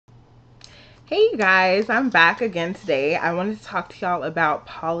Hey you guys, I'm back again today. I wanted to talk to y'all about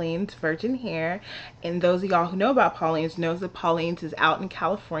Pauline's virgin hair. And those of y'all who know about Pauline's knows that Pauline's is out in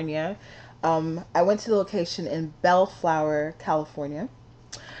California. I went to the location in Bellflower, California.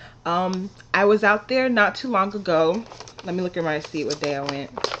 I was out there not too long ago. Let me look at my receipt what day I went.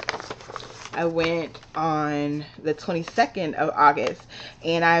 I went on the 22nd of August,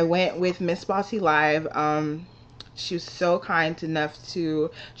 and I went with Miss Bossy Live. She was so kind enough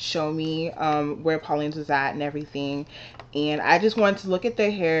to show me where Pauline's was at and everything. And I just wanted to look at their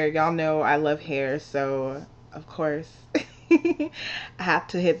hair. Y'all know I love hair, so of course I have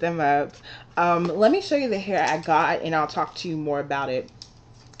to hit them up. Let me show you the hair I got, and I'll talk to you more about it.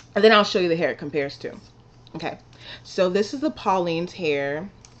 And then I'll show you the hair it compares to. Okay, so this is the Pauline's hair.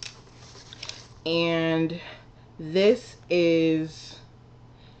 And this is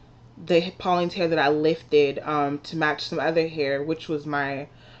the Pauline's hair that I lifted to match some other hair, which was my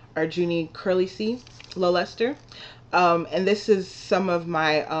Arjuni Curly C Low Luster. And this is some of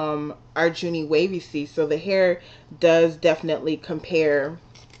my Arjuni Wavy C. So the hair does definitely compare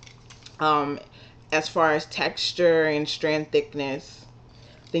as far as texture and strand thickness.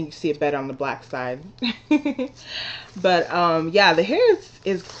 I think you see it better on the black side. But yeah, the hair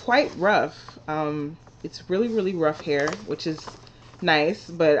is quite rough. It's really rough hair, which is nice,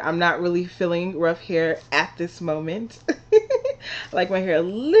 but I'm not really feeling rough hair at this moment. I like my hair a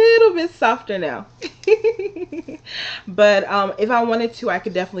little bit softer now. But if I wanted to, I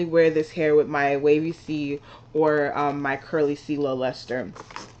could definitely wear this hair with my Wavy C or my Curly C Low Luster.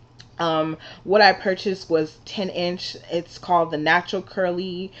 What I purchased was 10-inch. It's called the Natural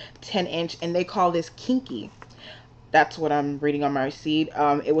Curly 10-inch, and they call this Kinky. That's what I'm reading on my receipt.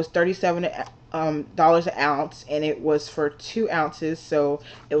 It was $37 an ounce, and it was for 2 ounces, so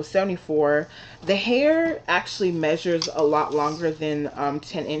it was $74. The hair actually measures a lot longer than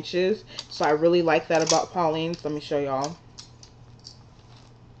 10 inches, so I really like that about Pauline's. Let me show y'all.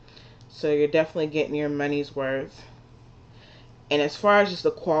 So you're definitely getting your money's worth. And as far as just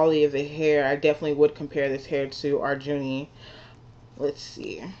the quality of the hair, I definitely would compare this hair to Arjuni. Let's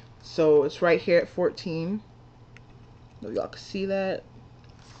see. So it's right here at 14. Y'all can see that.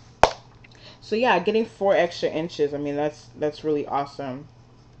 So yeah, getting 4 extra inches. I mean, that's really awesome.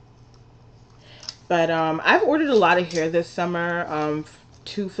 But I've ordered a lot of hair this summer.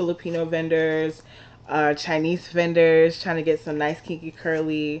 2 Filipino vendors, Chinese vendors, trying to get some nice kinky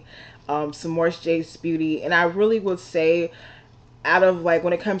curly, some more Jace Beauty, and I really would say, out of like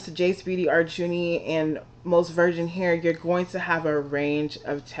when it comes to Jace Beauty, Arjuni, and most virgin hair, you're going to have a range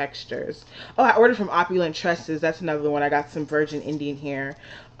of textures. Oh, I ordered from Opulent Tresses. That's another one. I got some virgin Indian hair.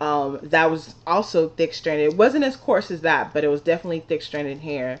 That was also thick stranded. It wasn't as coarse as that, but it was definitely thick stranded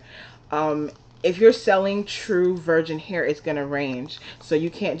hair. If you're selling true virgin hair, it's going to range. So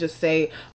you can't just say,